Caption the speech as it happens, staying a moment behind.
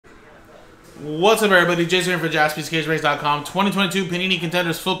What's up, everybody? Jason here for JaspysCaseBreaks.com. 2022 Panini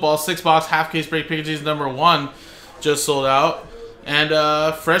Contenders Football 6-box half case break packages #1 just sold out.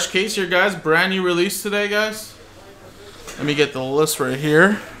 And fresh case here, guys. Brand new release today, guys. Let me get the list right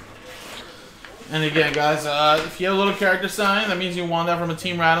here. And again, guys, if you have a little character sign, that means you won that from a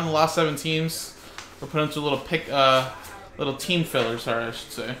team random. The last 7 teams were put into a little team filler. Sorry, I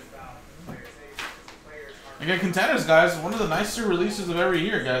should say. Again, Contenders, guys, one of the nicer releases of every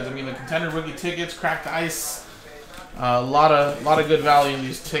year, guys. I mean, the Contender rookie tickets, cracked ice, a lot of good value in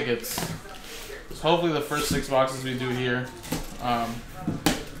these tickets. So hopefully the first 6 boxes we do here are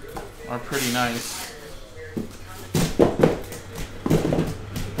pretty nice.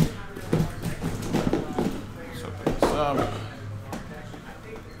 So pick this up.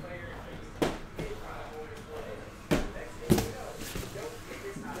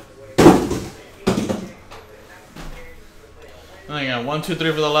 And then again, 1, 2,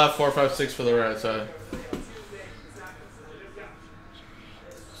 3 for the left, 4, 5, 6 for the right side.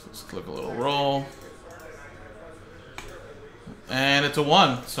 Let's click a little roll. And it's a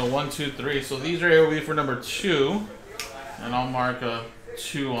 1. So 1, 2, 3. So these right here will be for number 2. And I'll mark a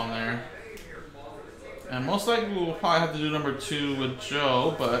 2 on there. And most likely we'll probably have to do number 2 with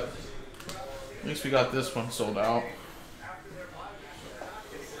Joe, but at least we got this one sold out.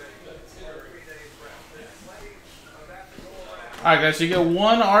 Alright, guys, so you get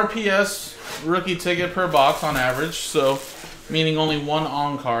 1 RPS rookie ticket per box on average, so meaning only 1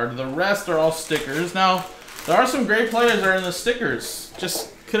 on card. The rest are all stickers. Now, there are some great players that are in the stickers. Just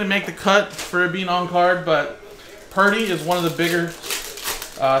couldn't make the cut for it being on card, but Purdy is one of the bigger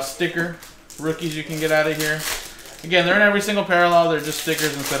sticker rookies you can get out of here. Again, they're in every single parallel. They're just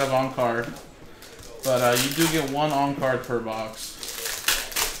stickers instead of on card. But you do get 1 on card per box.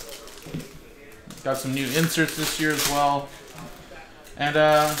 Got some new inserts this year as well. And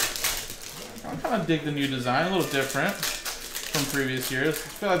I kind of dig the new design, a little different from previous years. I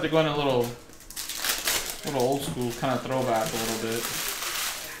feel like they're going a little old school, kind of throwback a little bit.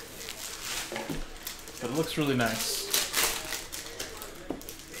 But it looks really nice.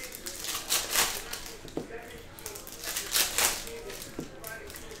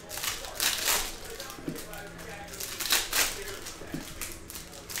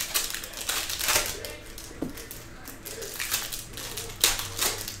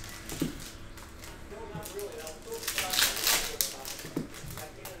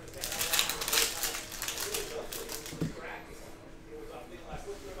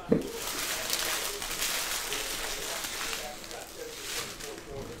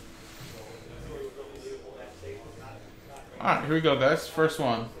 Alright, here we go, guys. First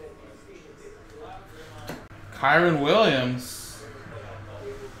one. Kyron Williams.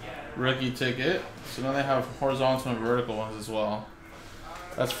 Rookie ticket. So now they have horizontal and vertical ones as well.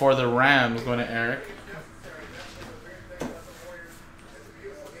 That's for the Rams, going to Eric.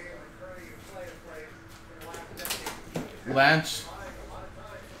 Lance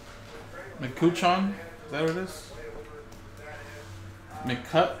McCutcheon. Is that what it is?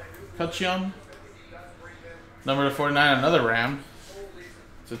 McCutcheon. Number 49, another Ram.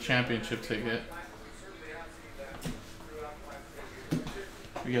 It's a championship ticket.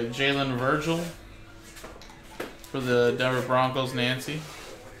 We got Jalen Virgil for the Denver Broncos, Nancy.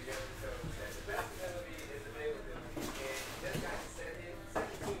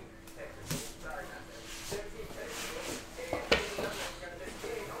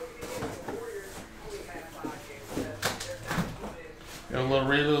 Got a little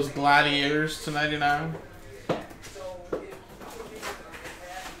Ray Lewis Gladiators to 99.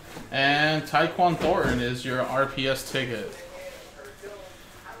 And Tyquan Thornton is your RPS ticket.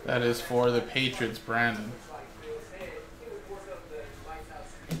 That is for the Patriots, Brandon.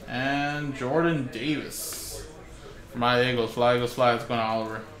 And Jordan Davis for my Eagles. Fly, Eagles, fly. It's going to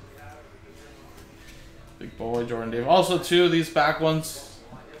Oliver. Big boy, Jordan Davis. Also, 2 of these back ones,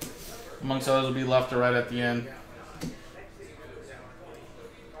 amongst others, will be left or right at the end.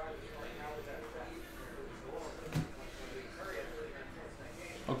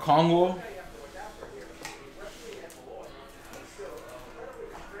 Congo.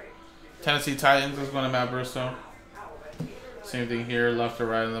 Tennessee Titans is going to Matt Bristow. Same thing here, left or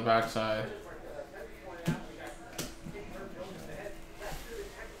right on the backside.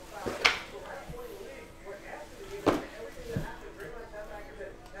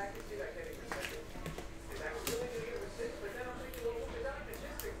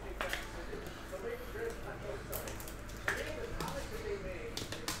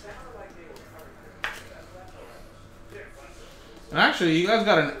 And actually, you guys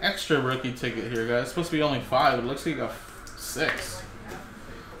got an extra rookie ticket here, guys. It's supposed to be only 5. It looks like you got 6.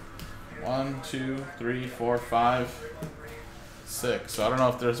 1, 2, 3, 4, 5, 6. So I don't know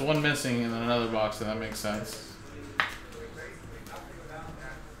if there's one missing in another box, and that makes sense.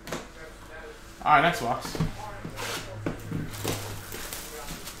 All right, next box.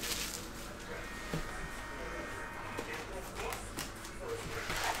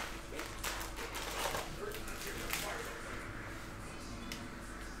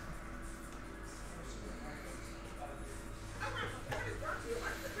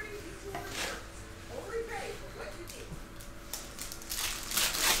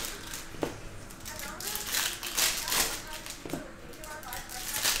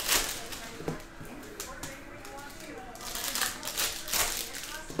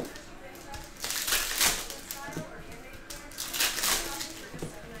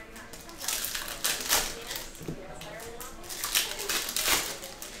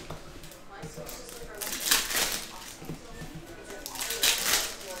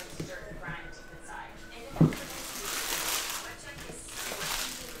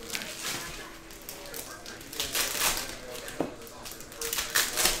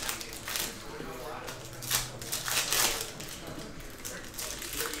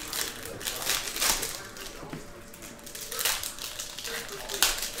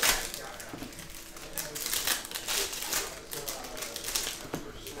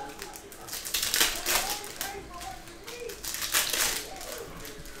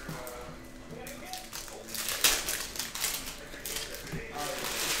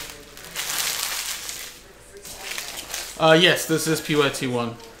 Yes, this is PYT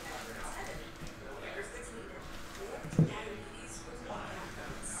 1.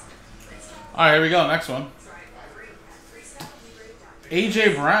 Alright, here we go. Next one.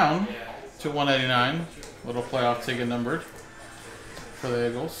 AJ Brown to 199. Little playoff ticket numbered for the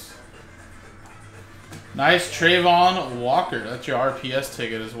Eagles. Nice Trayvon Walker. That's your RPS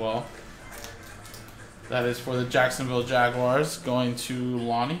ticket as well. That is for the Jacksonville Jaguars, going to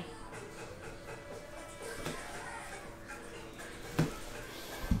Lonnie.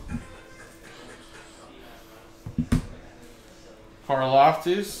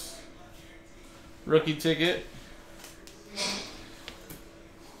 Karlaftis, rookie ticket. It's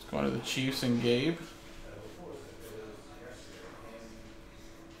going to the Chiefs and Gabe.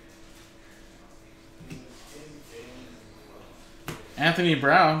 Anthony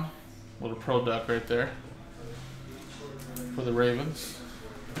Brown, little pro duck right there for the Ravens.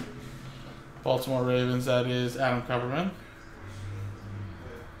 Baltimore Ravens, that is Adam Kupperman.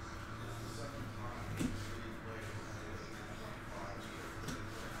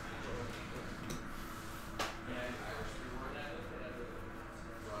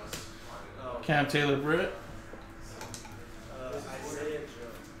 Cam Taylor-Britt.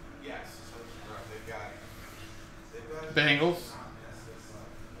 Bengals.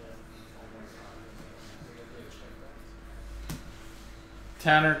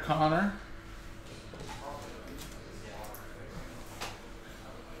 Tanner Connor.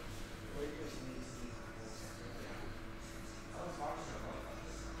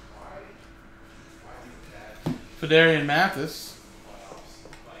 Fedarian Mathis.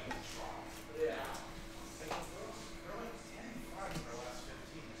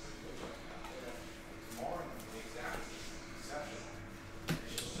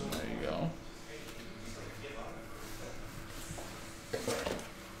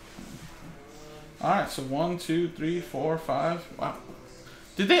 Alright, so 1, 2, 3, 4, 5. Wow.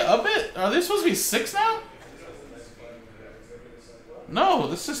 Did they up it? Are they supposed to be 6 now? No,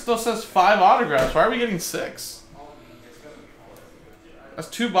 this just still says 5 autographs. Why are we getting 6? That's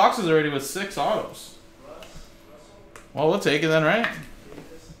 2 boxes already with 6 autos. Well, we'll take it then, right?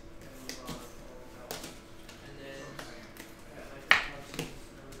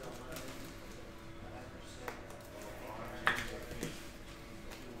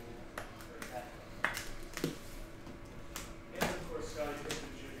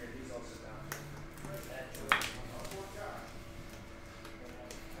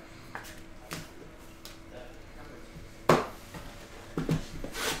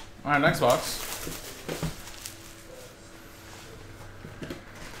 All right, next box.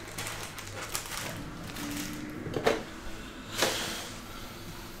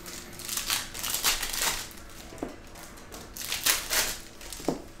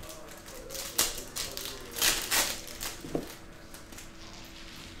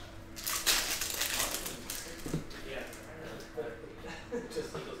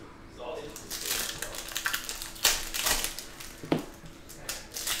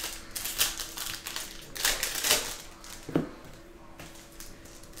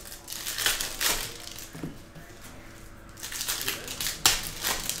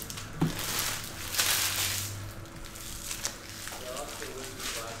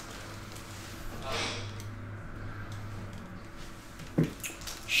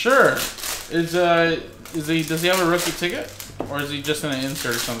 Sure. Does he have a rookie ticket? Or is he just in an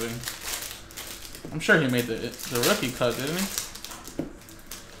insert or something? I'm sure he made the rookie cut, didn't he?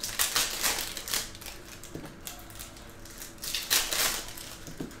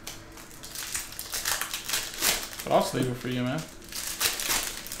 But I'll sleeve it for you, man.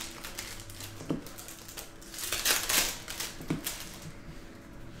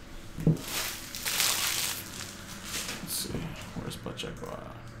 Let's see. Where's Pacheco at?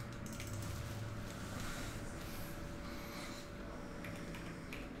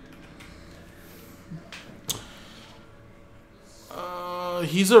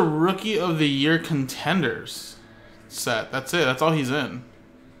 He's a Rookie of the Year Contenders set. That's it. That's all he's in.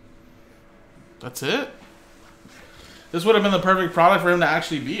 That's it? This would have been the perfect product for him to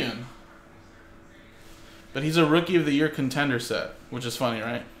actually be in. But he's a Rookie of the Year Contender set, which is funny,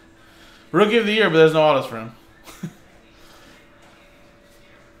 right? Rookie of the Year, but there's no autos for him.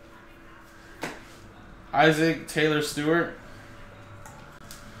 Isaac Taylor Stewart.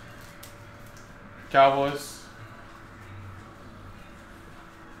 Cowboys.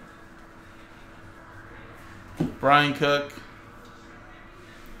 Brian Cook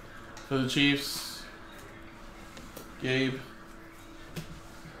for the Chiefs. Gabe.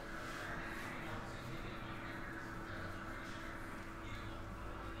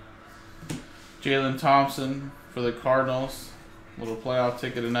 Jalen Thompson for the Cardinals. Little playoff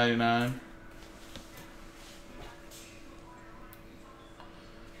ticket of 99.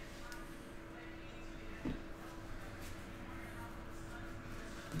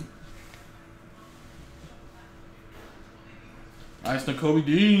 Nice Nakobe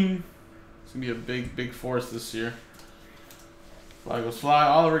Dean. It's going to be a big, big force this year. Fly goes fly.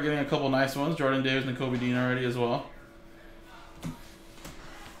 Oliver getting a couple nice ones. Jordan Davis and Nakobe Dean already as well.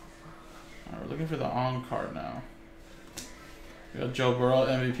 Alright, we're looking for the on card now. We got Joe Burrow,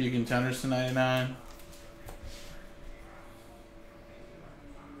 MVP Contenders to 99.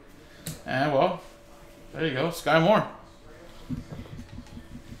 And, well, there you go. Sky Moore.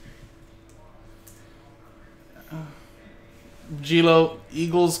 Gilo,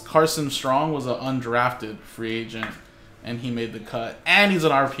 Eagles, Carson Strong was an undrafted free agent, and he made the cut. And he's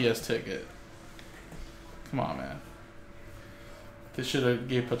an RPS ticket. Come on, man. They should have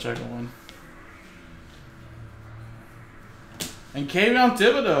gave Pacheco one. And Kayvon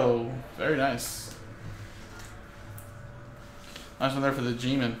Thibodeau. Very nice. Nice one there for the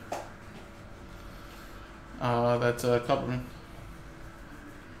G-Man. That's Kupperman.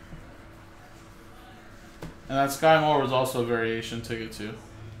 And that Sky Moore was also a variation ticket too.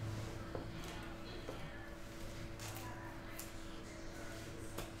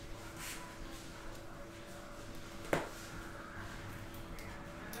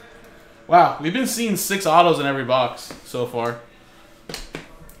 Wow, we've been seeing 6 autos in every box so far.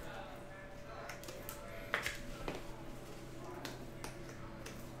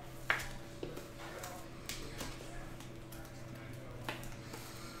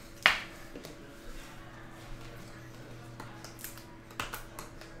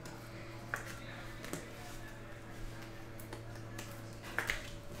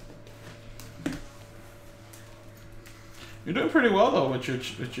 You're doing pretty well though with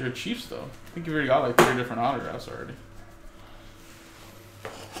your Chiefs though. I think you've already got like 3 different autographs already.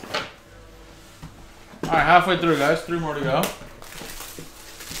 All right, halfway through, guys. 3 more to go.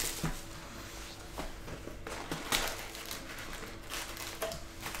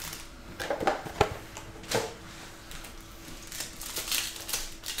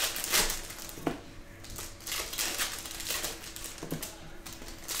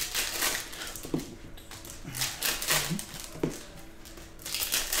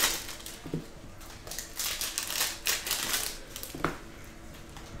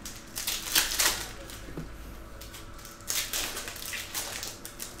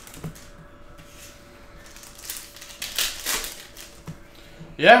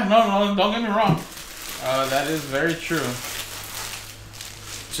 Yeah, no, don't get me wrong. That is very true.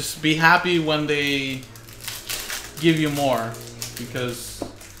 Just be happy when they give you more, because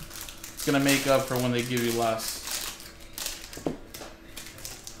it's going to make up for when they give you less.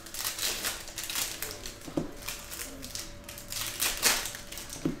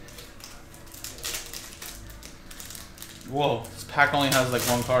 Whoa, this pack only has like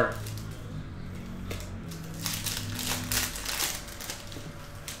 1 card.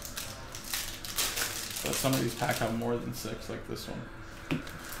 But some of these packs have more than 6, like this one.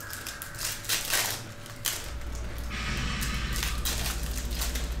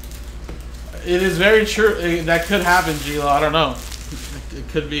 It is very true. That could happen, Gilo. I don't know. It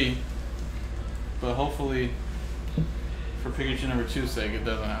could be. But hopefully for Pikachu number 2's sake, it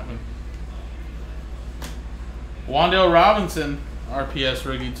doesn't happen. Wan'Dale Robinson, RPS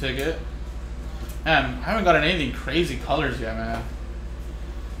rookie ticket. Man, I haven't gotten anything crazy colors yet, man.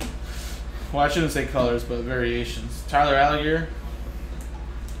 Well, I shouldn't say colors, but variations. Tyler Alligator,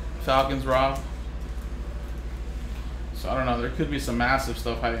 Falcons Rob. So I don't know, there could be some massive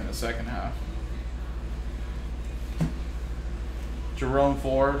stuff hiding in the second half. Jerome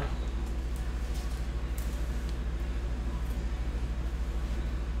Ford.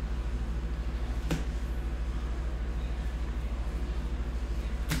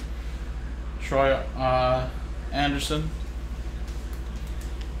 Troy Anderson.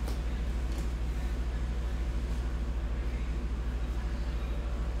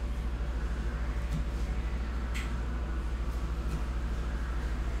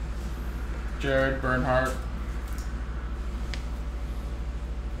 Jared Bernhardt.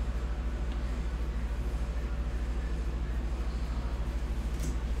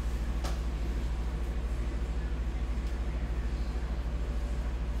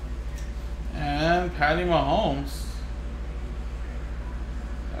 And Patty Mahomes.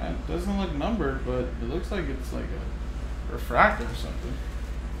 That doesn't look numbered, but it looks like it's like a refractor or something.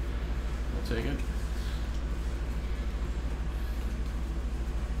 We'll take it.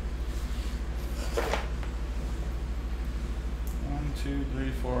 One, two,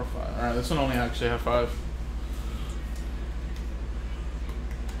 three, four, five. Alright, this one only actually have 5.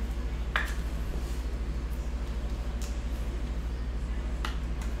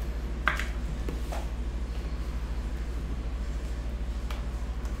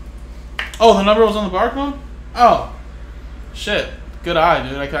 Oh, the number was on the barcode? Oh. Shit. Good eye,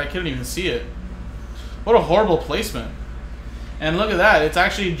 dude. I couldn't even see it. What a horrible placement. And look at that. It's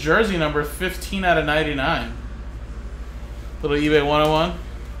actually jersey number 15 out of 99. Little eBay 101.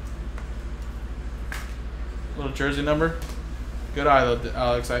 Little jersey number. Good eye, though,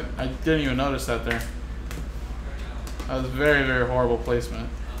 Alex. I didn't even notice that there. That was a very, very horrible placement.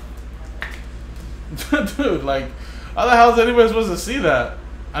 Dude, like, how the hell is anybody supposed to see that?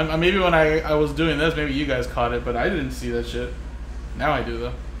 Maybe when I was doing this, maybe you guys caught it, but I didn't see that shit. Now I do,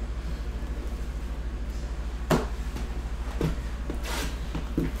 though.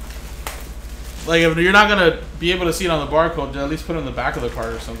 Like, if you're not going to be able to see it on the barcode, at least put it on the back of the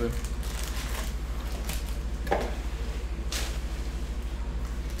card or something.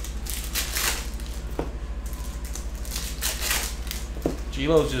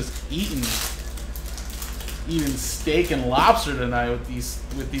 Gilo's just eating steak and lobster tonight with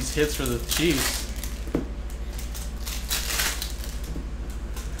these hits for the Chiefs.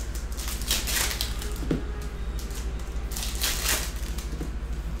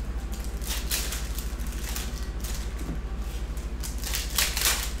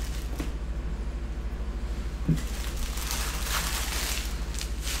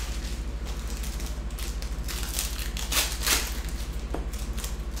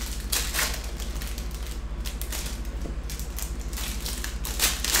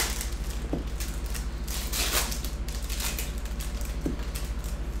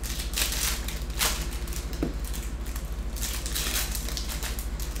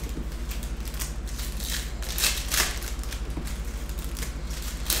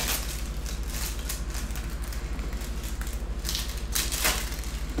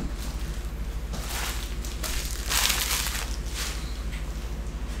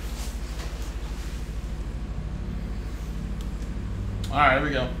 All right, here we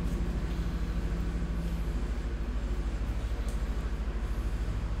go.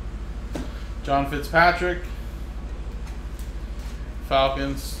 John Fitzpatrick,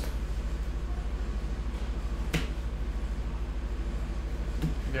 Falcons.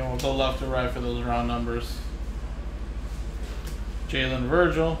 Again, we'll go left to right for those round numbers. Jalen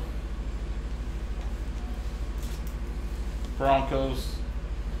Virgil, Broncos.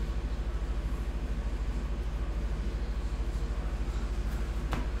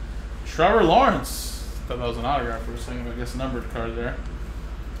 Trevor Lawrence. Thought that was an autograph for a second, but I guess numbered card there.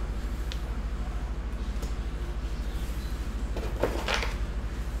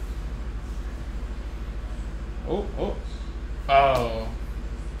 Oh.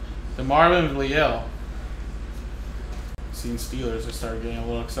 DeMarvin Leal. Seen Steelers, I started getting a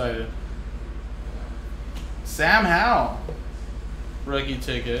little excited. Sam Howell. Rookie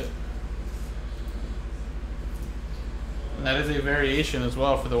ticket. And that is a variation as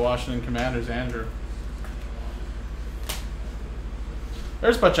well for the Washington Commanders, Andrew.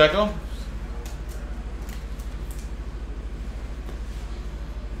 There's Pacheco.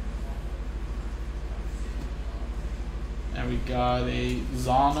 And we got a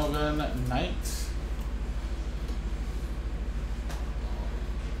Zonovan Knight.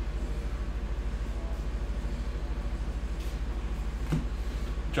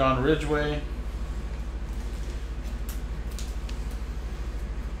 John Ridgway.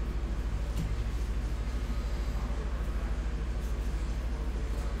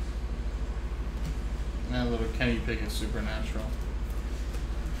 And a little Kenny Pickett Supernatural.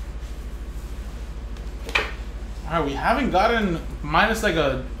 Alright, we haven't gotten, minus like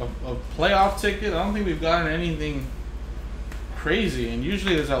a playoff ticket, I don't think we've gotten anything crazy. And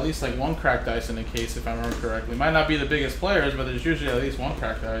usually there's at least like one cracked ice in the case, if I remember correctly. Might not be the biggest players, but there's usually at least one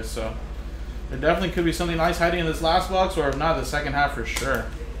cracked ice. So there definitely could be something nice hiding in this last box, or if not, the second half for sure.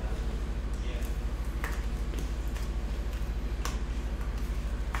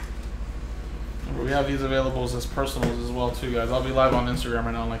 We have these available as personals as well too, guys. I'll be live on Instagram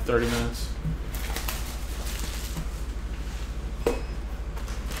right now in like 30 minutes.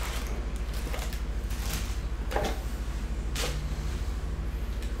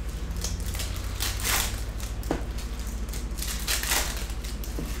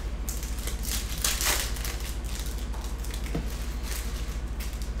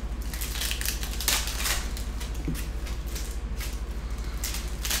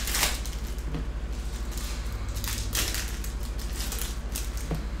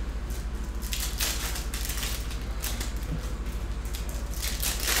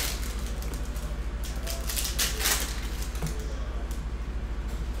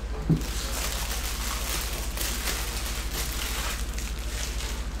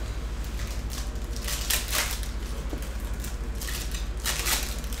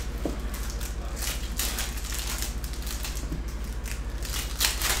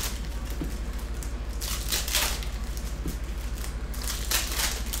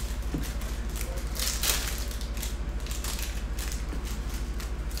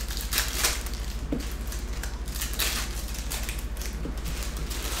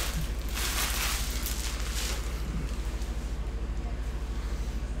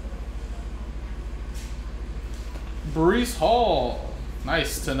 Breece Hall.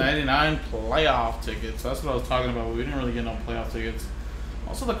 Nice /99 playoff tickets. That's what I was talking about. We didn't really get no playoff tickets.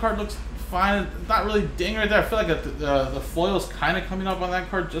 Also, the card looks fine. Not really ding right there. I feel like the foil's kind of coming up on that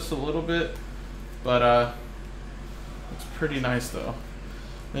card just a little bit. But it's pretty nice, though.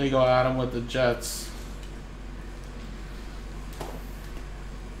 There you go, Adam, with the Jets.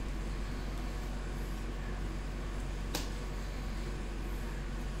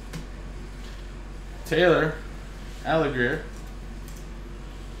 Taylor Allegreer.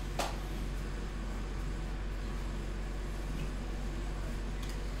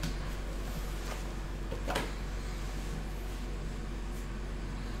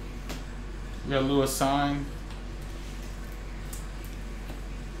 We got Lewis Sign.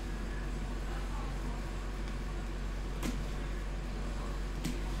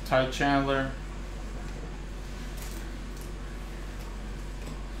 Ty Chandler.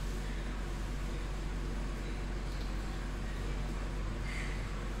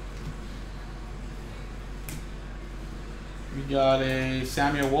 We got a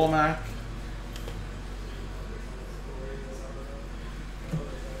Samuel Womack.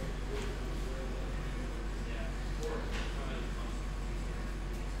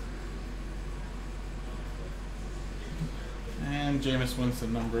 And Jameis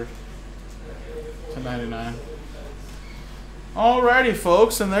Winston numbered /99. Alrighty,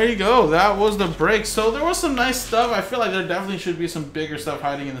 folks, and there you go. That was the break. So there was some nice stuff. I feel like there definitely should be some bigger stuff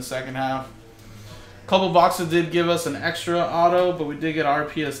hiding in the second half. Couple boxes did give us an extra auto, but we did get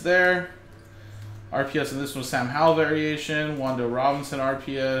RPS there. RPS, and this was Sam Howell variation. Wanda Robinson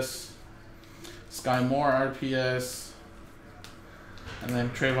RPS. Sky Moore RPS. And then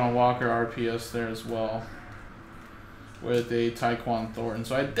Trayvon Walker RPS there as well, with a Tyquan Thornton.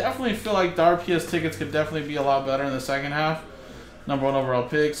 So I definitely feel like the RPS tickets could definitely be a lot better in the second half. #1 overall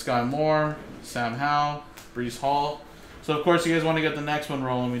pick, Sky Moore, Sam Howell, Breece Hall. So of course, you guys want to get the next one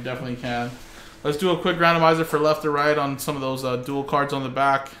rolling, we definitely can. Let's do a quick randomizer for left or right on some of those dual cards on the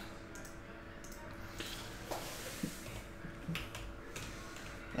back.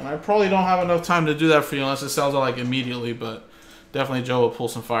 And I probably don't have enough time to do that for you unless it sells out like immediately, but definitely Joe will pull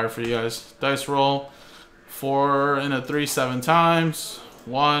some fire for you guys. Dice roll. 4 and a 3, 7 times.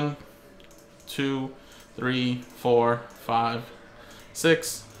 1, 2, 3, 4, 5,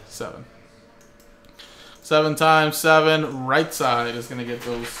 6, 7. 7 times 7. Right side is going to get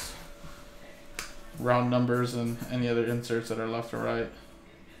those round numbers and any other inserts that are left or right.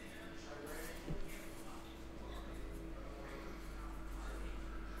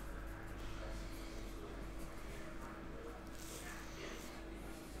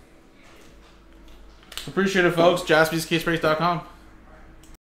 Appreciate it, folks. JaspysCaseBreaks.com.